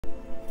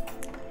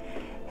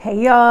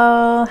Hey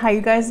y'all, how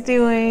you guys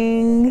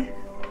doing?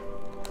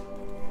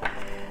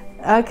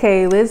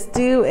 Okay, let's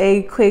do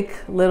a quick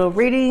little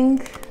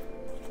reading.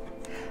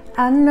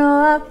 I know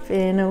I've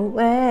been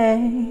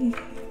away.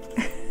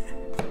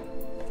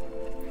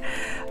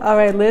 All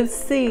right, let's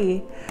see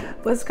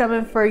what's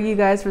coming for you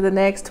guys for the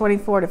next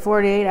 24 to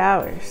 48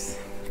 hours.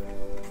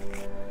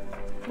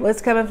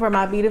 What's coming for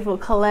my beautiful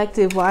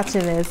collective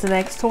watching this the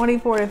next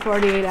 24 to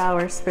 48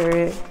 hours,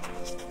 Spirit?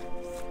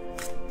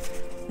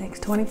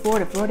 Next 24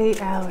 to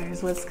 48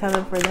 hours, what's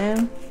coming for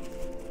them?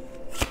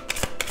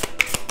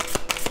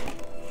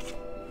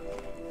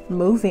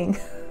 Moving.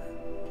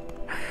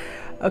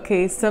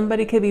 Okay,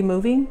 somebody could be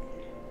moving.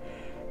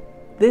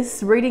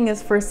 This reading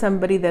is for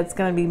somebody that's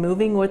going to be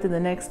moving within the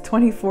next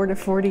 24 to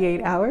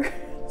 48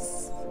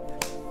 hours.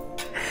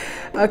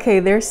 Okay,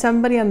 there's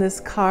somebody on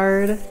this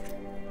card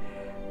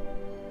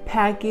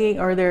packing,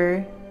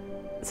 or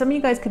some of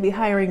you guys could be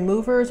hiring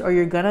movers, or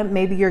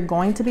maybe you're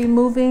going to be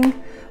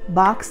moving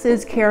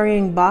boxes,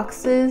 carrying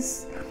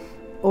boxes,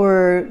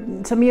 or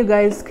some of you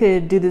guys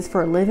could do this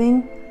for a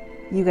living.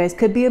 You guys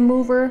could be a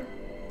mover,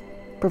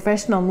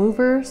 professional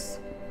movers.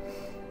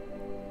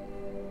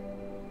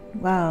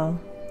 Wow.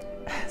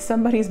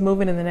 Somebody's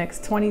moving in the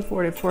next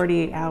 24 to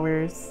 48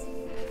 hours.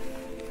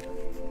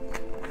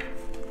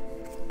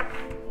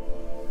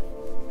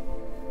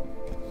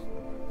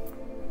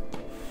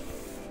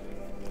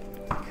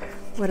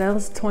 What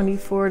else?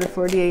 24 to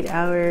 48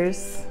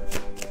 hours.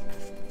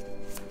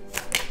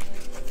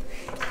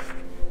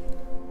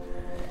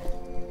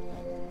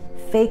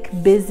 Fake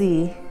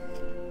busy.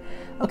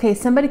 Okay,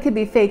 somebody could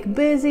be fake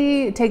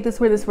busy. Take this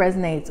where this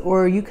resonates.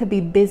 Or you could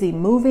be busy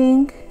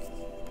moving.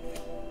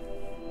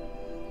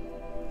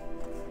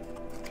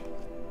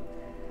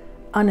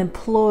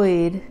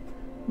 Unemployed,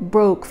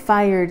 broke,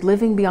 fired,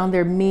 living beyond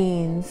their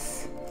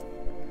means.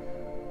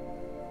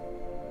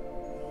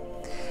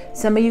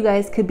 Some of you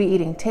guys could be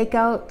eating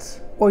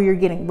takeout, or you're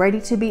getting ready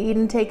to be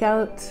eating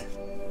takeout.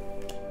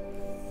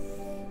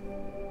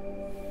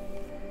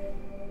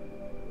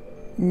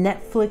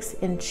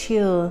 Netflix and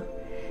chill,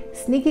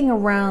 sneaking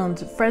around,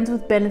 friends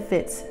with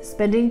benefits,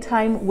 spending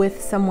time with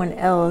someone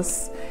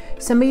else.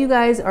 Some of you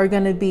guys are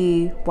going to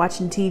be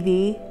watching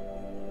TV.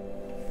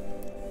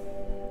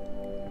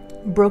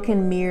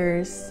 Broken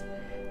mirrors,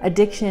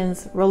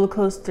 addictions, roller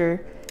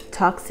coaster,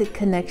 toxic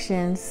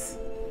connections.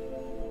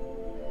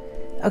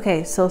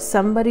 Okay, so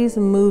somebody's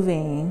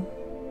moving.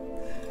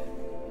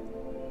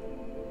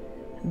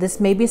 This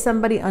may be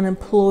somebody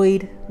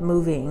unemployed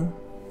moving.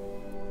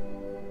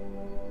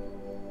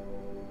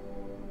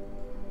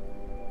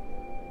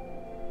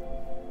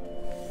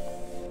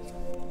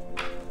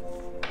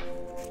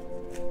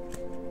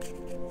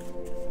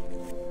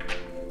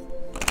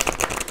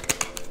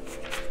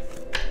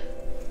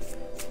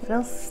 What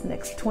else?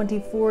 Next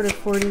 24 to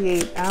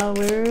 48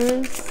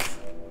 hours.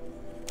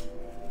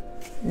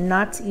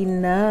 Not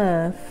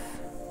enough.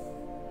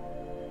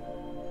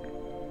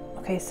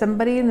 Okay,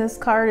 somebody in this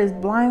card is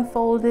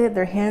blindfolded,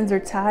 their hands are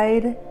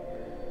tied,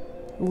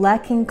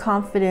 lacking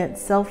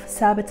confidence,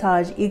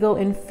 self-sabotage, ego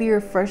and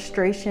fear,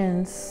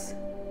 frustrations.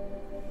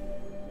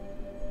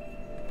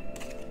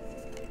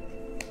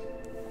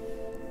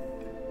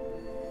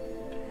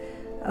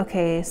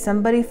 Okay,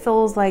 somebody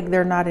feels like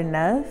they're not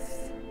enough.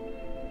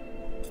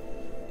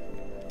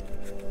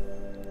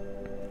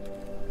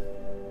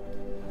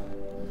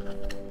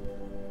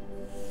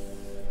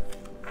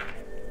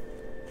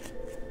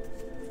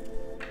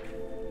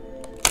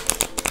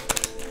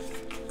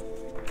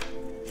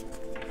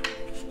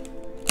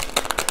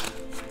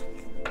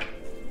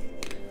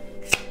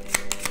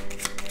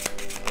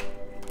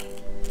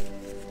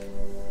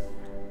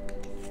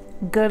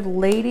 Good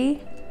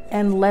lady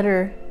and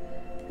letter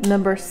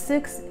number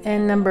 6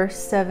 and number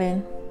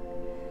 7.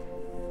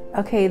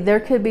 Okay, there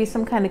could be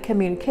some kind of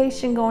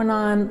communication going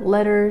on,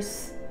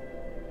 letters.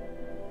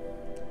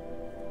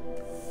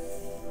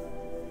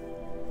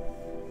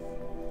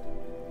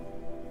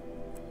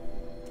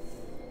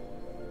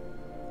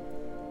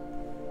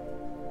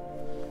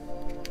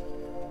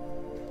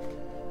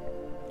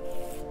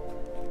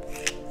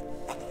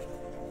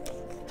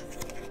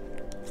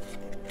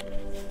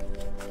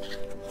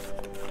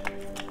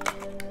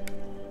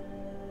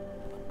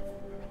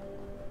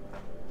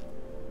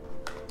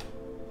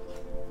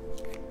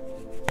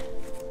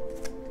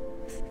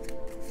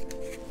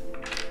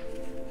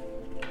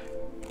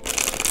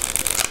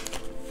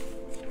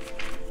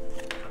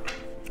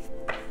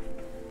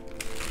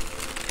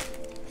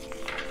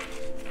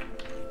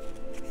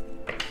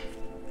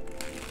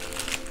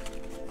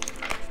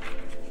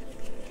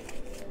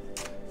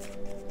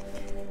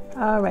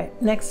 All right,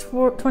 next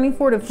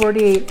 24 to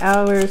 48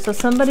 hours. So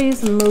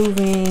somebody's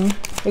moving.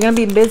 They're gonna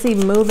be busy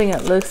moving,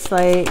 it looks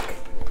like.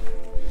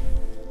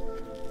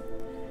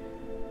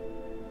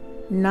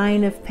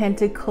 9 of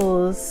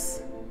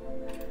Pentacles.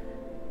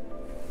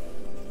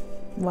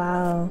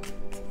 Wow.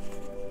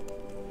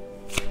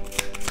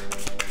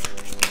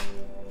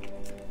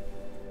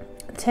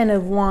 Ten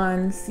of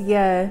Wands,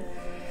 yeah.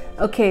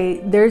 Okay,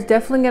 there's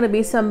definitely going to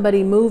be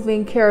somebody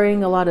moving,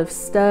 carrying a lot of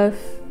stuff.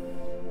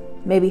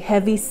 maybe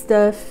heavy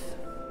stuff.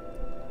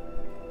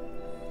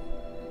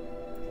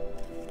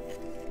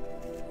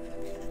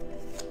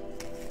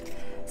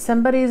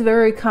 Somebody's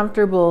very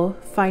comfortable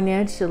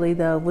financially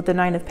though with the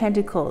Nine of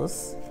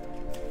Pentacles.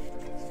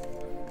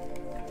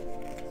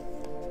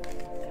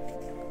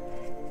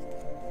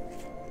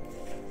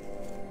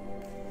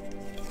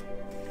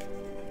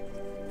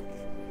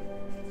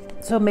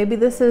 So maybe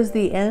this is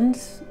the end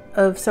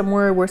of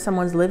somewhere where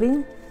someone's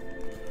living.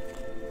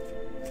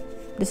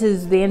 This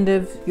is the end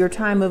of your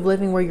time of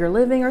living where you're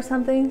living or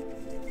something.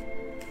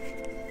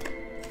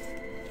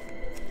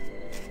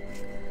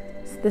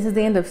 This is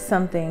the end of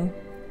something.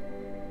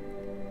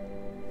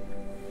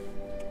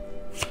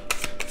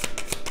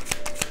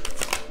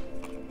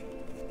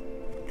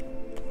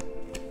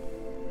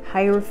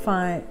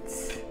 Hierophant.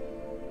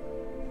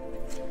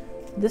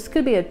 This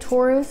could be a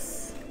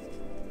Taurus.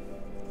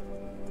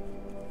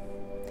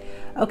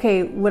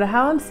 Okay,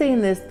 how I'm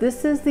saying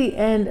this is the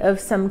end of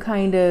some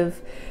kind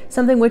of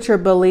something with your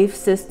belief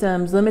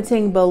systems,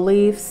 limiting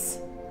beliefs.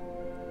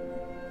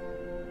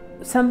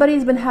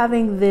 Somebody's been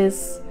having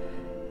these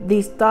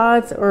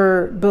thoughts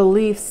or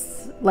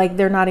beliefs like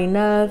they're not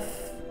enough,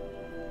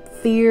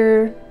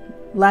 fear,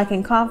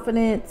 lacking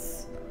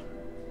confidence,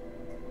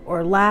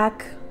 or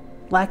lack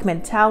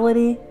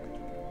mentality.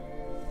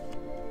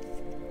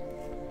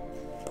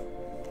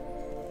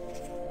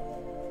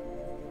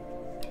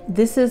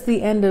 This is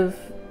the end of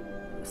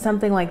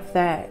something like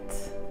that.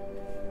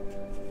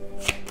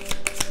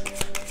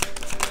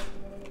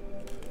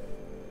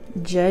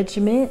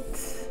 Judgment.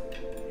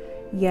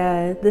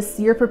 Yeah,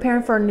 you're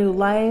preparing for a new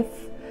life,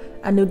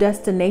 a new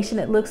destination.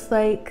 It looks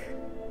like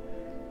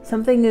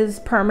something is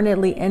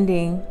permanently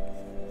ending.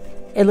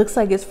 It looks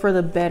like it's for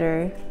the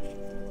better.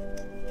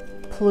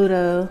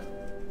 Pluto,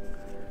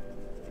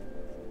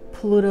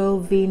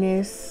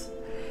 Venus.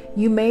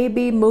 You may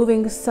be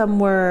moving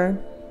somewhere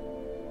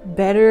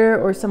better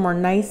or somewhere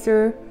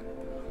nicer.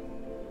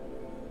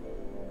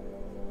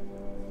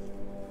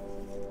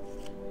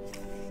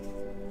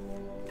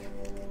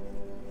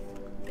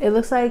 It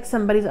looks like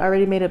somebody's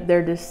already made up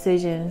their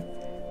decision.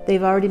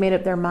 They've already made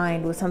up their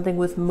mind with something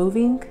with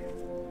moving.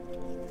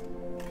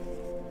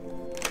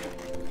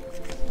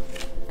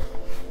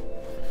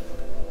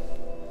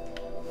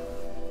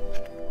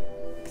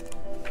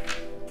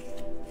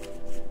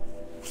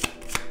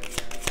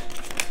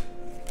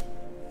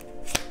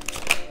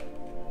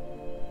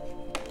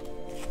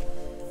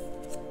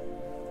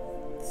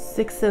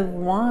 Six of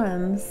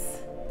Wands.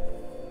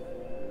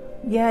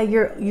 Yeah,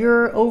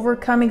 you're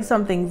overcoming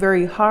something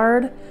very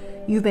hard.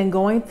 You've been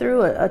going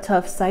through a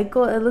tough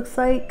cycle. It looks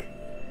like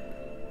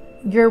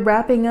you're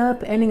wrapping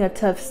up, ending a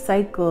tough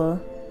cycle,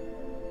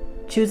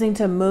 choosing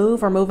to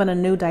move or move in a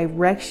new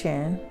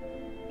direction.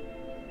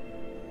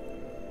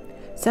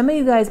 Some of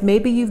you guys,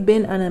 maybe you've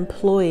been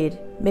unemployed.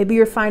 Maybe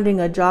you're finding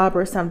a job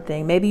or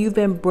something. Maybe you've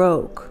been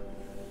broke.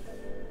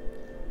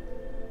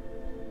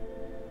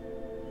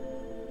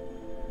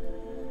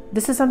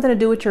 This is something to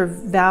do with your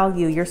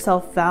value, your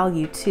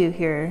self-value too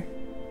here.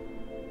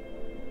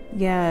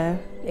 Yeah,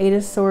 Eight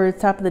of Swords,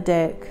 top of the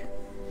deck.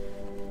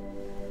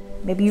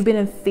 Maybe you've been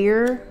in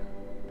fear,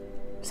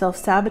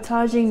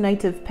 self-sabotaging,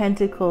 Knight of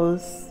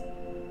Pentacles.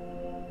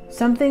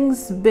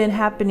 Something's been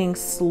happening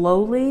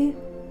slowly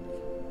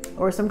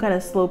or some kind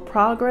of slow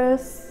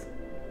progress.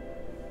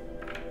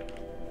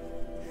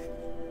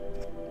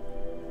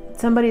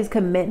 Somebody's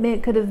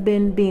commitment could have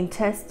been being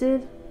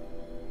tested.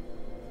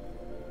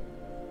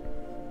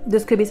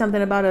 This could be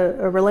something about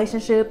a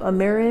relationship, a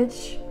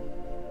marriage.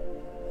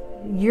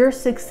 You're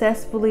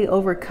successfully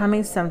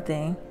overcoming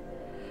something.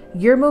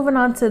 You're moving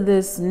on to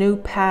this new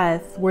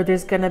path where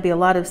there's going to be a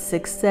lot of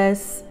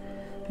success,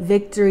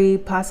 victory,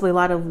 possibly a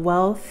lot of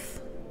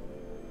wealth.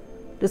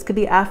 This could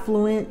be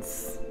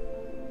affluence.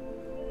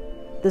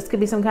 This could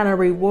be some kind of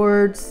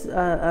rewards,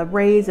 a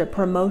raise, a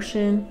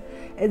promotion.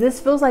 This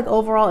feels like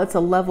overall it's a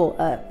level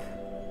up.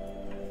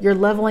 You're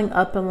leveling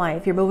up in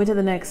life. You're moving to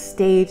the next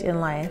stage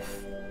in life.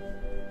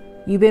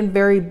 You've been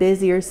very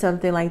busy or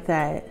something like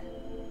that.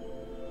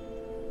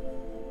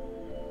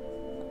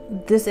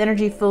 This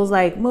energy feels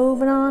like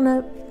moving on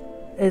up.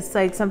 It's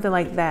like something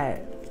like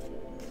that.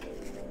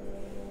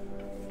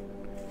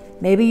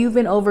 Maybe you've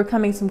been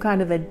overcoming some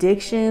kind of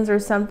addictions or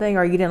something,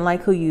 or you didn't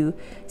like who you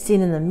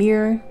seen in the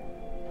mirror.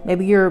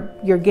 Maybe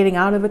you're getting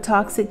out of a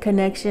toxic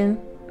connection.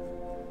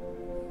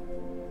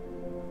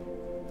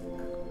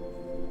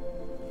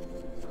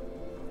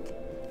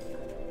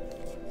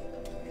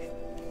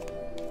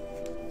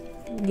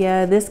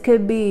 Yeah, this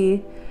could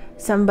be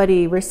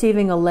somebody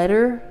receiving a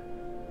letter.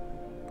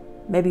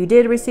 Maybe you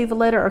did receive a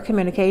letter or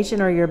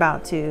communication, or you're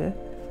about to.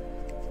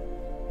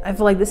 I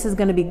feel like this is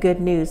going to be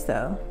good news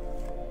though.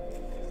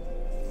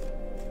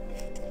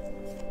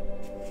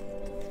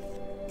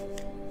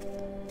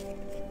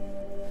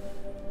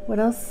 What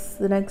else?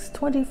 The next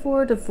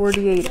 24 to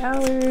 48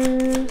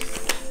 hours.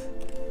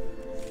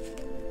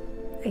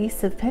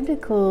 Ace of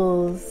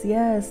Pentacles.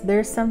 Yes,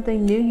 there's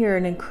something new here,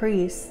 an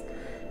increase.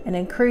 An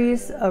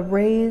increase, a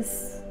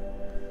raise.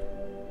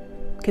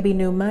 Could be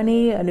new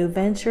money, a new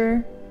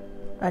venture,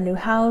 a new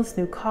house,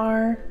 new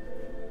car,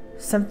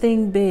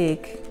 something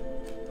big.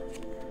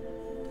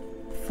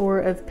 Four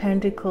of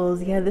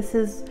Pentacles. Yeah, this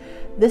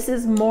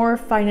is more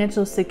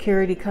financial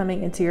security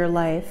coming into your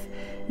life.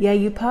 Yeah,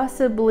 you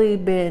possibly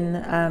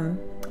been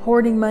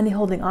hoarding money,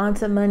 holding on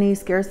to money,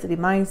 scarcity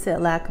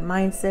mindset, lack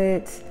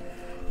mindset.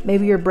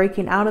 Maybe you're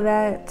breaking out of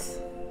that.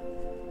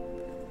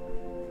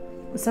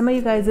 Some of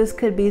you guys, this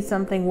could be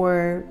something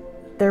where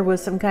there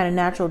was some kind of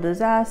natural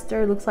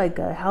disaster. Looks like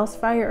a house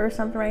fire or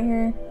something right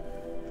here.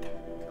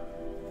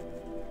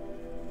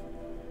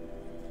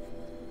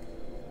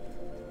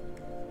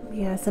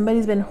 Yeah,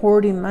 somebody's been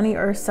hoarding money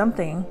or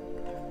something.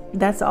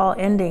 That's all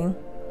ending.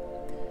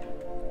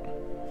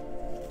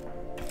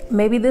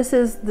 Maybe this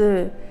is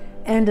the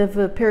end of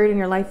a period in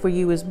your life where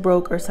you was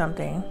broke or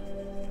something.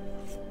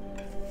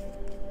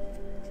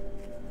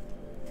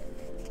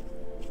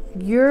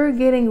 You're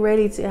getting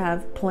ready to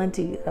have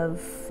plenty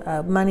of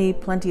money,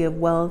 plenty of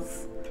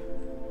wealth.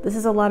 This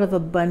is a lot of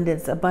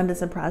abundance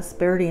and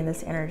prosperity in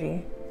this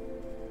energy.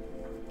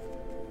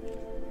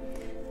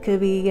 Could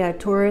be, yeah,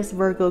 Taurus,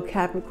 Virgo,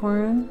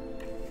 Capricorn.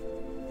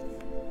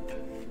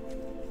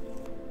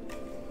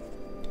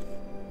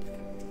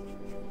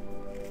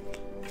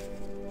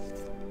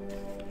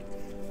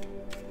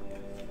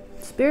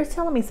 Spirit's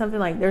telling me something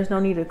like there's no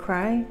need to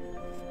cry.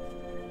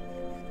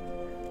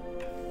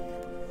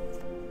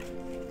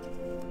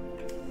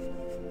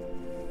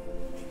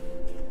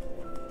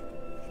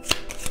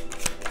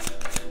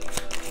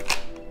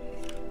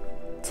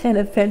 Ten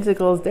of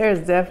Pentacles. There's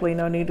definitely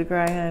no need to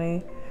cry,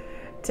 honey.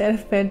 Ten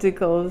of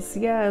Pentacles.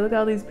 Yeah, look at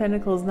all these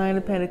Pentacles. Nine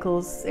of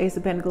Pentacles, Ace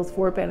of Pentacles,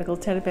 Four of Pentacles,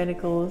 Ten of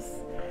Pentacles.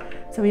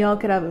 Some of y'all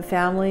could have a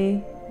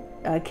family,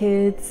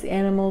 kids,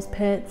 animals,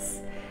 pets.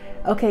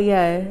 Okay,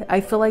 yeah, I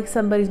feel like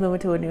somebody's moving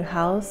to a new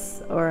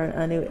house or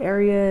a new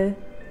area.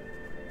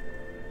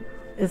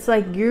 It's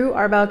like you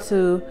are about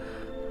to,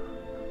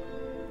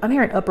 I'm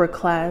hearing upper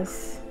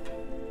class.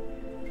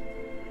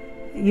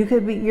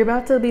 You're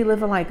about to be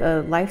living like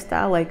a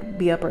lifestyle, like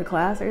be upper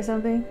class or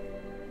something.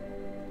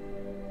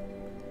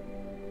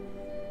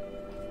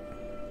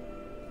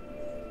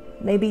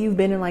 Maybe you've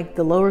been in like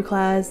the lower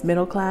class,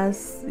 middle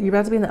class. You're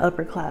about to be in the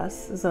upper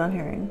class, is what I'm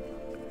hearing.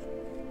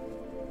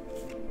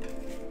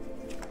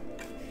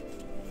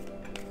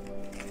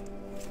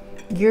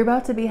 You're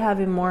about to be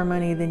having more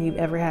money than you've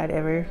ever had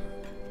ever.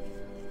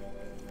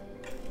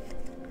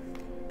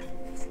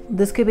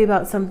 This could be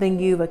about something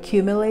you've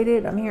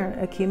accumulated. I'm hearing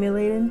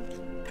accumulated.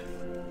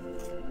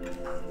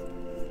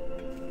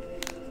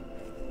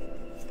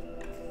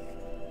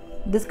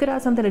 This could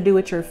have something to do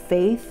with your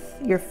faith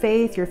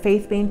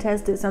being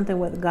tested, something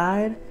with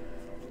God,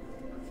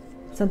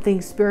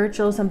 something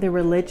spiritual, something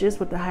religious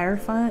with the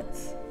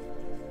Hierophants.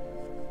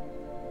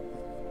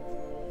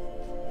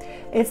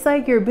 It's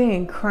like you're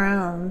being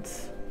crowned.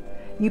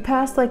 You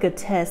passed like a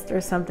test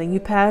or something. You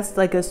passed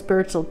like a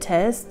spiritual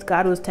test.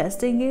 God was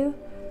testing you.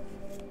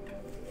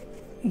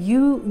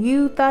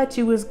 You thought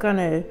you was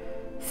gonna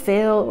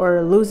fail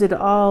or lose it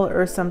all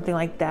or something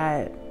like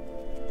that.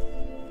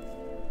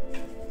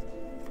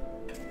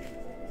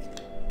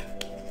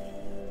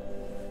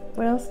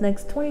 What else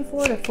next?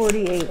 24 to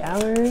 48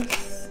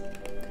 hours.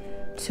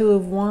 Two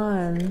of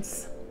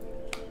Wands.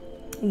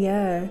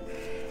 Yeah.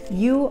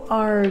 You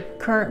are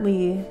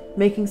currently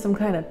making some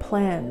kind of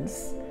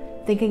plans,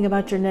 thinking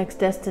about your next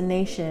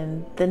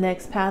destination, the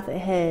next path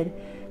ahead.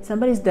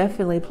 Somebody's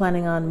definitely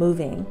planning on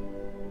moving.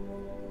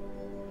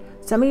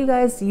 Some of you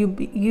guys,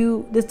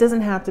 this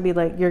doesn't have to be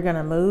like you're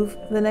gonna move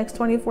the next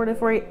 24 to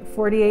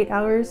 48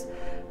 hours,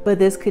 but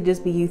this could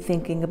just be you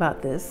thinking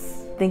about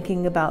this,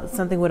 thinking about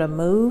something with a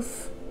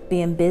move,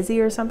 being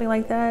busy or something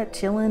like that,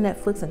 chilling,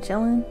 Netflix and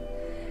chilling.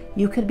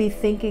 You could be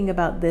thinking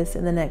about this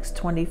in the next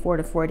 24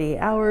 to 48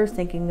 hours,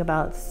 thinking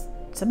about,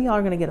 some of y'all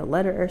are gonna get a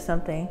letter or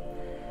something,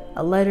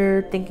 a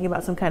letter, thinking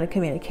about some kind of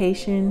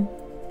communication.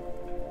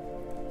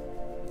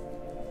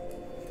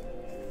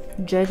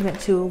 Judgment,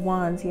 Two of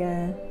Wands,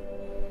 yeah.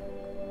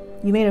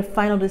 You made a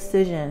final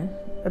decision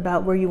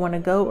about where you want to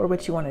go or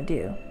what you want to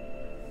do.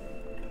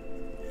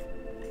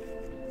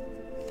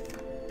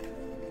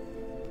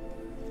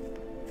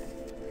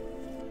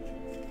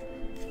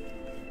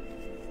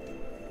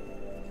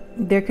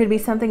 There could be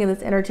something in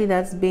this energy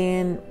that's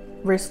being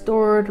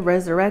restored,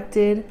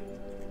 resurrected.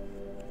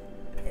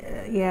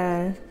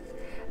 Yeah.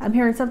 I'm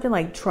hearing something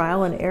like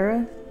trial and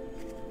error.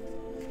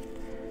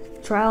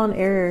 Trial and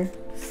error.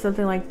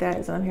 Something like that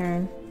is what I'm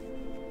hearing.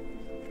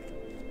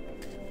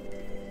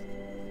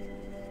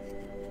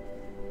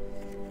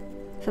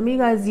 Some of you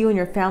guys, you and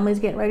your family's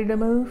getting ready to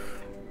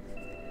move.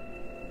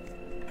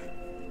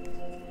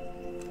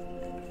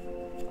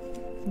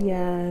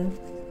 Yeah.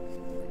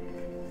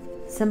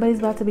 Somebody's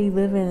about to be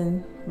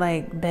living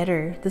like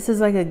better. This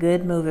is like a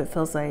good move, it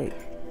feels like.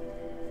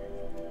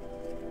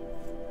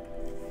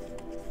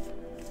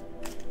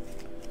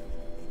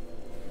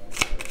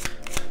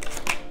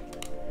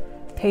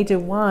 Page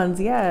of Wands,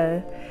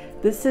 yeah.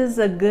 This is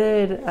a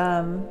good,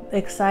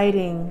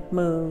 exciting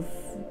move.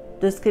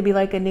 This could be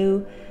like a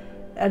new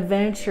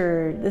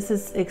adventure. This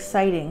is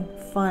exciting,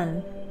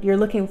 fun. You're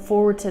looking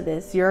forward to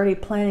this. You're already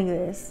planning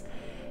this.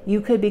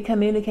 You could be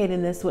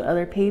communicating this with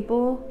other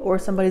people, or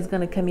somebody's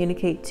going to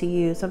communicate to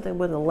you. Something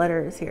with the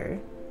letters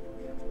here.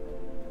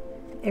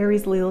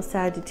 Aries, Leo,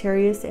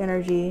 Sagittarius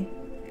energy.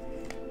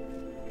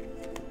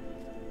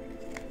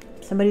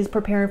 Somebody's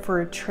preparing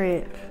for a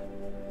trip,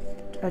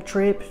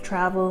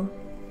 travel.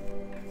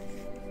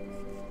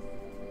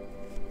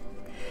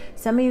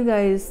 Some of you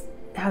guys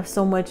have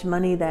so much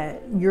money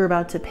that you're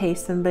about to pay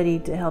somebody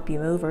to help you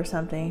move or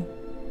something.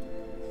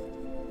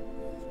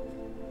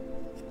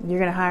 You're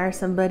going to hire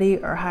somebody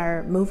or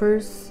hire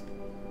movers.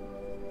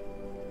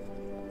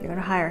 You're going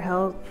to hire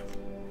help.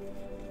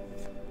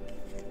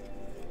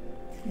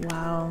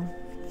 Wow.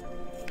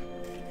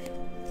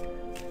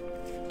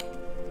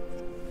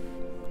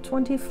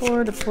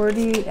 24 to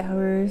 48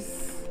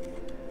 hours.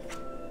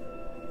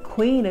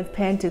 Queen of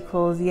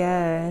Pentacles,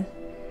 yeah.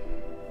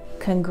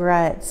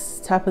 Congrats.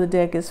 Top of the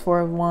deck is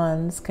Four of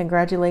Wands.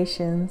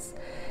 Congratulations.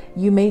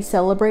 You may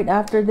celebrate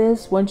after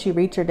this once you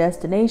reach your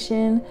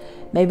destination.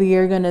 Maybe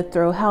you're going to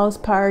throw house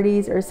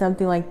parties or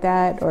something like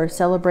that, or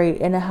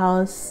celebrate in a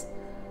house.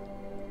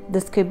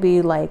 This could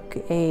be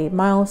like a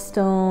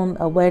milestone,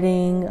 a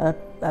wedding,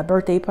 a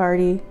birthday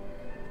party.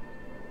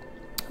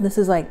 This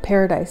is like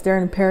paradise. They're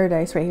in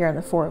paradise right here on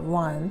the Four of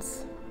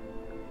Wands.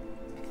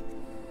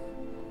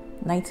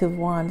 Knight of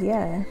Wands,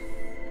 yeah.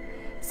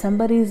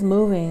 Somebody's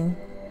moving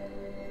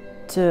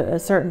to a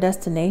certain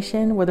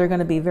destination where they're going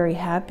to be very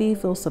happy,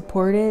 feel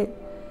supported.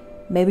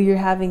 Maybe you're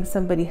having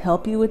somebody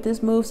help you with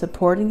this move,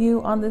 supporting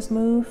you on this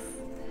move.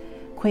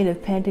 Queen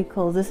of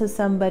Pentacles. This is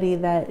somebody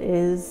that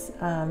is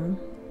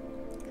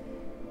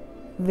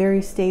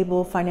very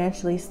stable,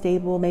 financially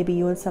stable. Maybe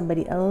you and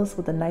somebody else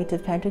with the Knight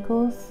of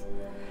Pentacles.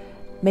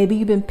 Maybe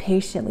you've been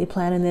patiently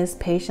planning this,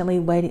 patiently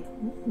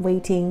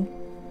waiting.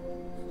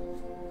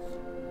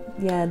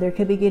 Yeah, there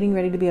could be getting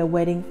ready to be a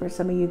wedding for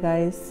some of you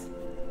guys.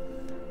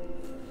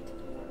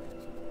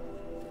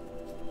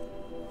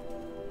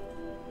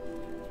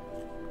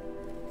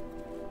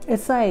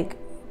 It's like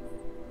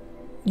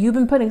you've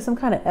been putting some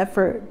kind of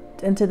effort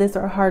into this,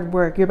 or hard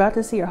work. You're about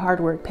to see your hard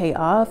work pay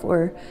off,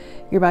 or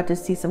you're about to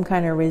see some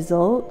kind of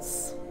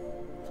results.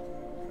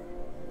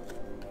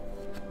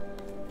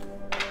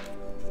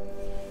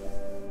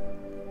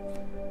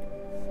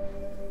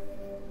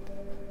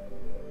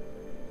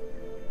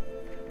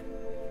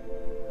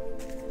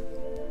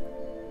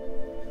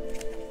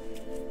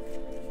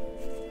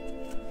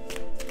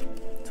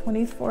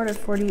 (24 to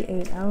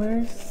 48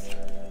 hours).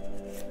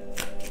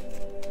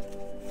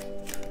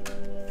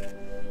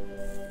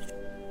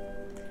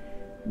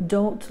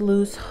 Don't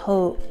lose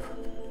hope.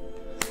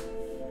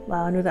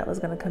 Wow, I knew that was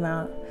going to come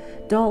out.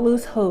 Don't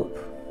lose hope.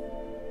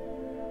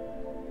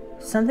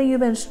 Something you've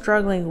been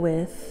struggling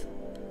with.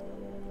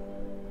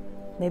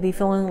 Maybe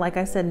feeling, like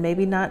I said,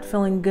 maybe not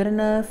feeling good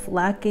enough,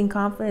 lacking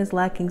confidence,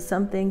 lacking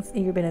something.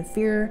 You've been in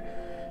fear,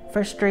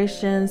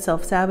 frustration,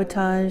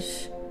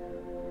 self-sabotage.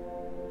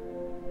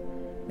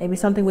 Maybe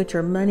something with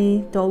your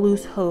money. Don't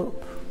lose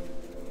hope.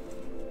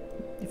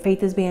 Your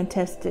faith is being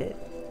tested.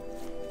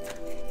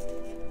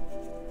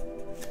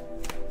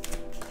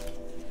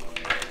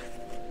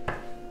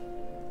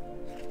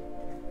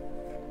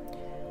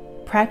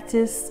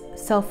 Practice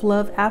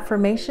self-love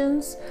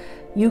affirmations.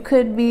 You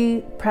could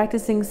be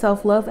practicing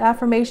self-love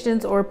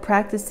affirmations, or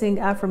practicing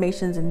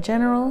affirmations in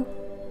general.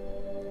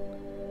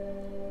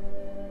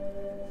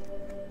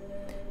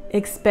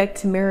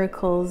 Expect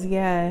miracles.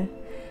 Yeah.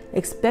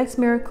 Expect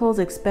miracles.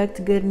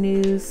 Expect good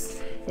news.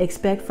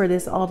 Expect for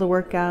this all to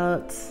work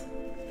out.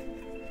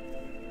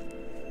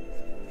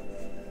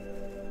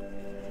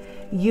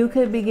 You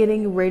could be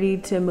getting ready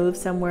to move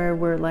somewhere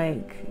where,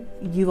 like,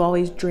 you've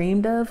always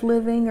dreamed of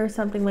living, or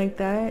something like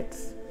that.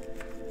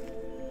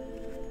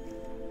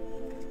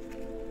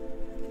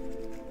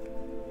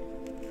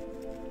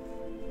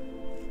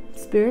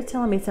 Spirit's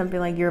telling me something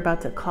like you're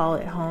about to call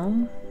it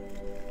home.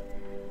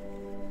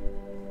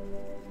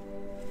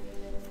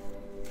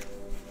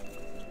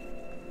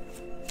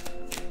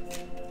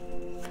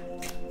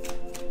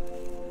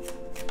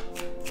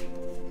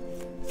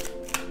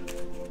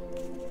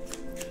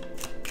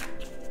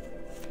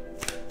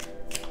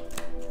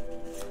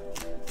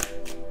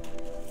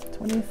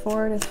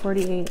 (24 to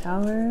 48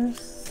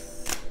 hours).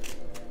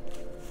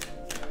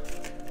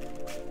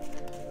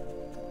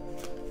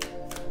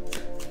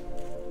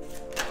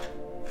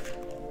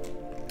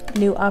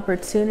 New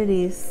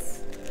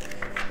opportunities.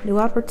 New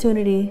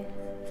opportunity.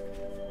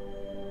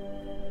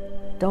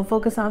 Don't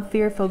focus on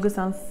fear, focus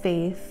on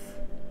faith.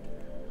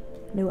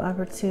 New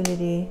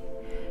opportunity.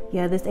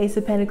 Yeah, this Ace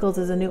of Pentacles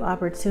is a new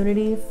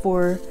opportunity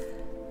for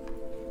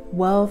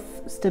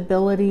wealth,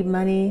 stability,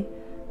 money,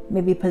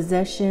 maybe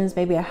possessions,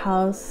 maybe a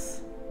house.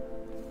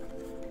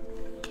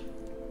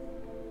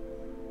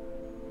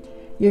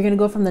 You're going to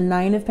go from the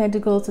Nine of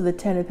Pentacles to the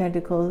Ten of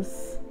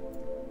Pentacles.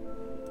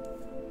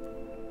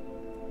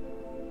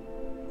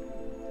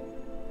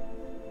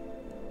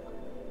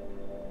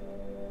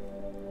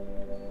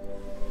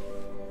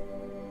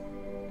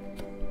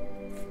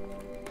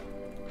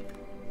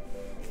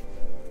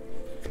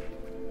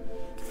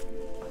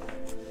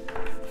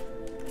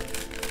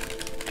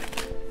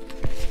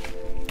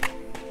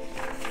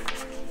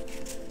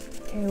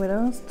 what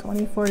else?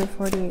 24 to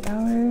 48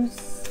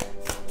 hours.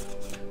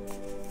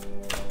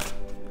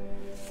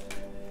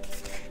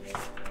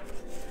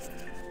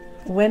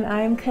 When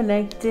I'm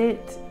connected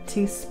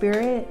to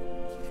spirit,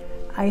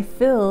 I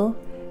feel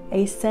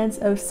a sense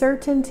of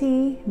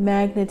certainty,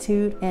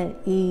 magnitude, and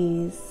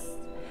ease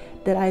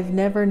that I've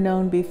never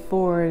known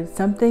before.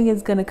 Something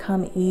is going to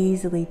come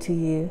easily to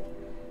you.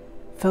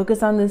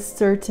 Focus on this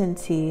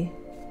certainty.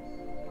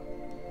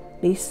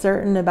 Be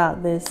certain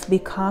about this. Be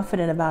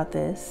confident about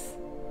this.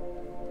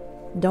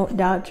 Don't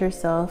doubt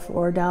yourself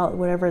or doubt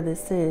whatever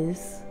this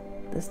is,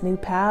 this new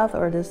path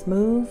or this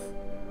move.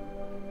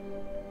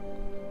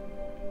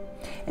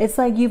 It's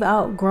like you've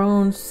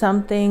outgrown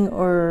something,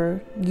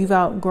 or you've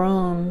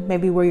outgrown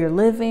maybe where you're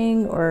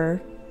living,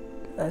 or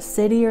a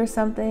city or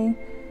something,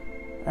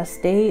 a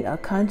state, a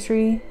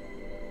country.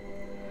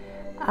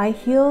 I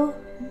heal.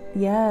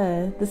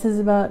 Yeah, this is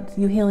about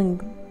you healing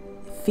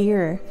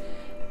fear.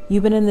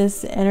 You've been in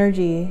this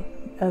energy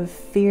of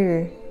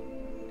fear.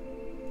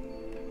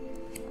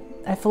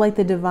 I feel like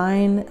I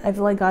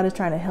feel like God is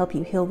trying to help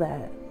you heal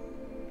that.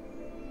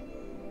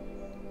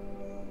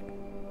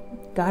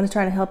 God is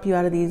trying to help you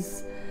out of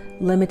these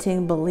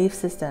limiting belief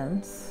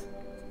systems.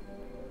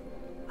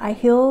 I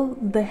heal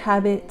the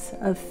habit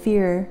of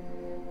fear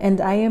and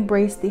I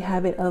embrace the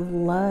habit of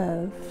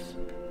love.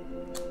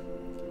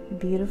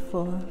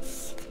 Beautiful.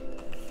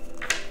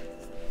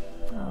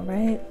 All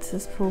right,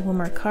 let's pull one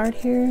more card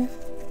here.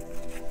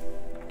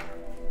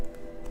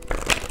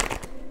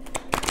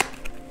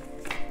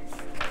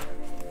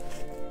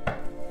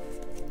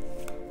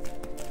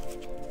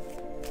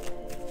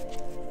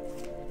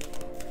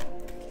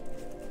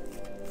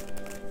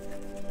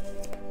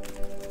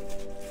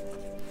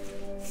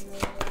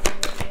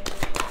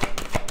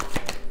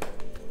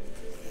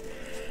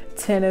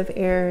 Ten of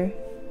air.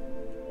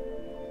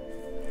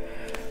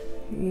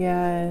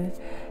 Yeah,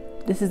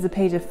 this is the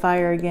page of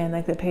fire again,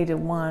 like the page of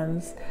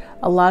wands.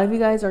 A lot of you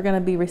guys are going to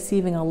be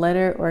receiving a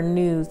letter or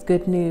news,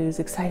 good news,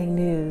 exciting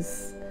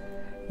news.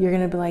 You're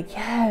going to be like,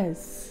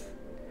 yes.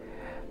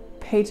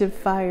 Page of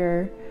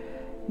fire,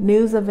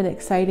 news of an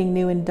exciting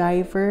new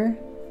endeavor.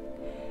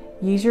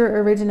 Use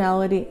your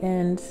originality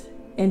and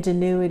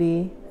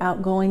ingenuity,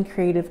 outgoing,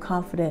 creative,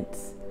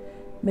 confidence,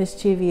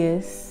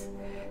 mischievous.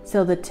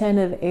 So the 10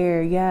 of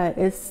air, yeah,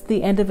 it's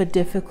the end of a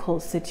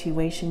difficult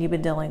situation you've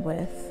been dealing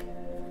with.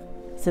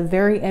 It's the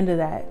very end of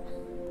that.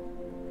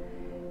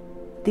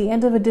 The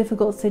end of a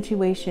difficult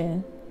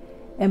situation.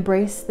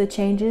 Embrace the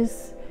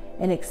changes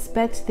and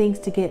expect things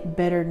to get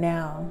better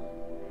now.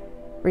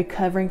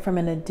 Recovering from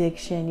an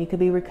addiction. You could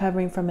be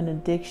recovering from an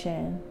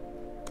addiction.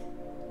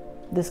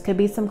 This could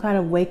be some kind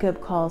of wake-up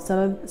call.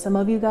 Some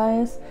of you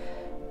guys,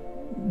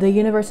 the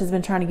universe has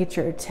been trying to get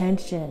your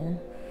attention.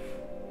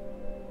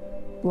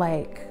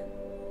 Like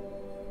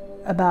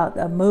about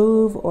a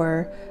move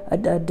or a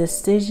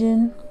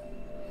decision.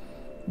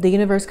 The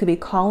universe could be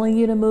calling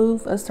you to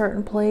move a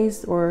certain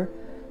place, or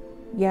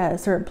a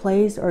certain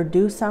place, or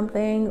do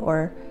something,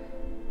 or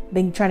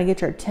been trying to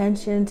get your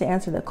attention to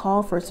answer the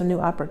call for some new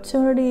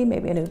opportunity,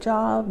 maybe a new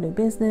job, new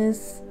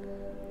business.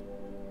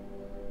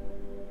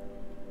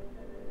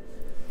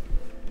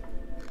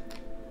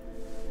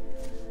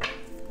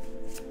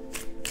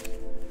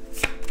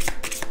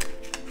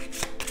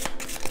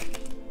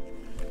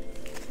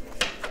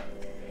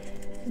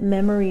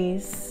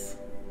 Memories.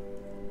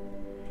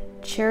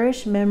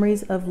 Cherish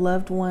memories of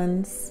loved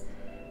ones.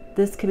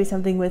 This could be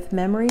something with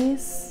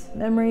memories,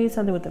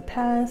 something with the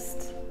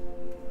past.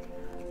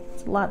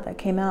 It's a lot that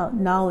came out.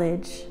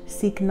 Knowledge.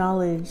 Seek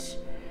knowledge.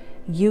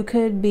 You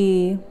could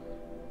be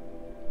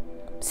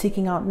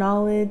seeking out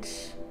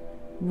knowledge,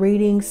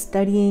 reading,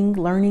 studying,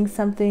 learning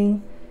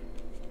something,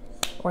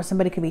 or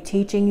somebody could be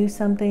teaching you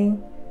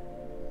something.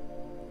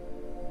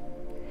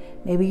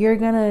 Maybe you're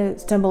going to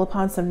stumble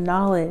upon some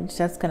knowledge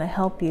that's going to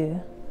help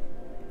you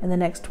in the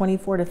next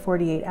 24 to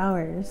 48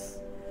 hours.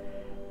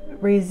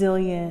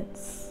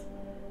 Resilience.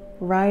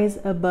 Rise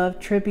above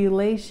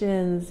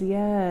tribulations.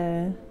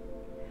 Yeah.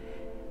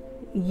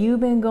 You've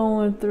been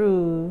going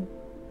through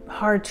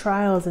hard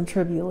trials and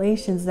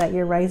tribulations that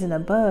you're rising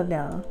above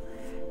now.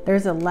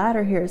 There's a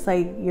ladder here. It's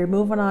like you're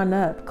moving on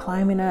up,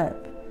 climbing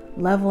up,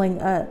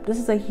 leveling up. This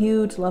is a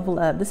huge level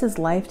up. This is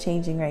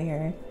life-changing right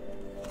here.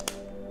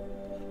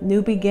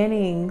 New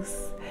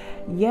beginnings.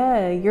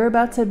 Yeah, you're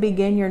about to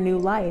begin your new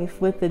life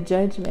with the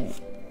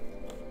Judgment.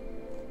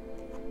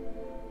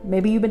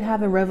 Maybe you've been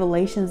having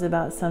revelations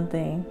about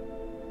something.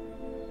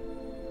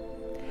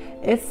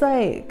 It's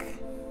like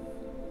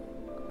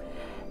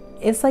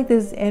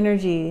this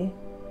energy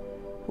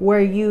where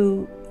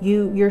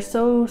you're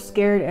so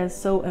scared and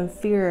so in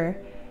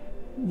fear.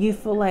 You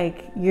feel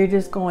like you're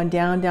just going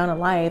down in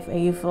life,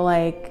 and you feel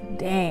like,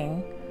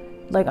 dang,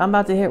 like I'm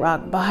about to hit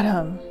rock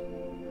bottom.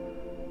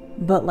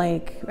 But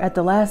like at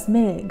the last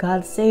minute,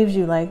 God saves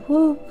you, like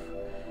whoop.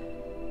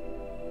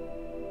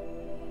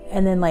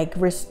 And then like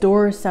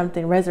restores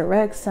something,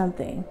 resurrects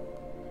something,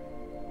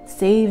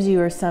 saves you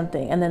or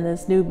something. And then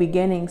this new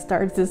beginning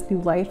starts, this new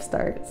life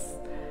starts.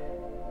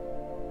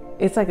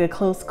 It's like a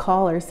close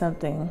call or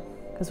something,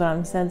 is what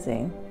I'm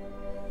sensing.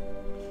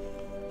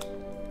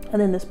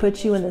 And then this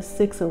puts you in the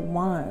Six of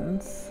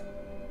Wands.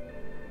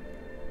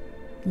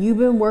 You've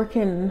been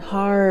working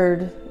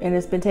hard and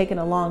it's been taking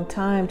a long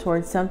time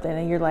towards something,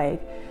 and you're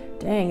like,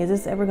 dang, is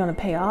this ever going to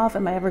pay off?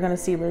 Am I ever going to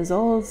see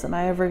results? Am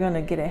I ever going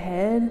to get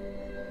ahead?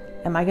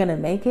 Am I going to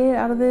make it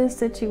out of this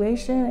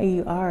situation? And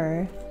you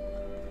are.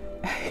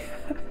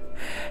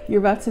 You're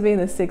about to be in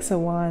the Six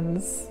of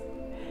Wands.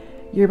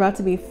 You're about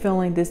to be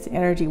feeling this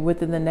energy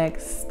within the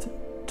next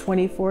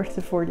 24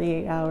 to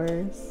 48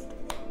 hours.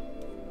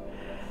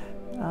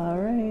 All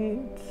right.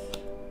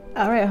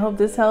 I hope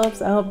this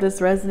helps. I hope this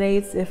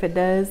resonates. If it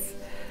does,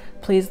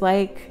 please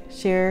like,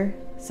 share,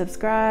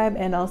 subscribe,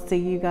 and I'll see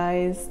you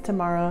guys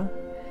tomorrow.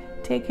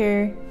 Take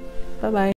care. Bye-bye.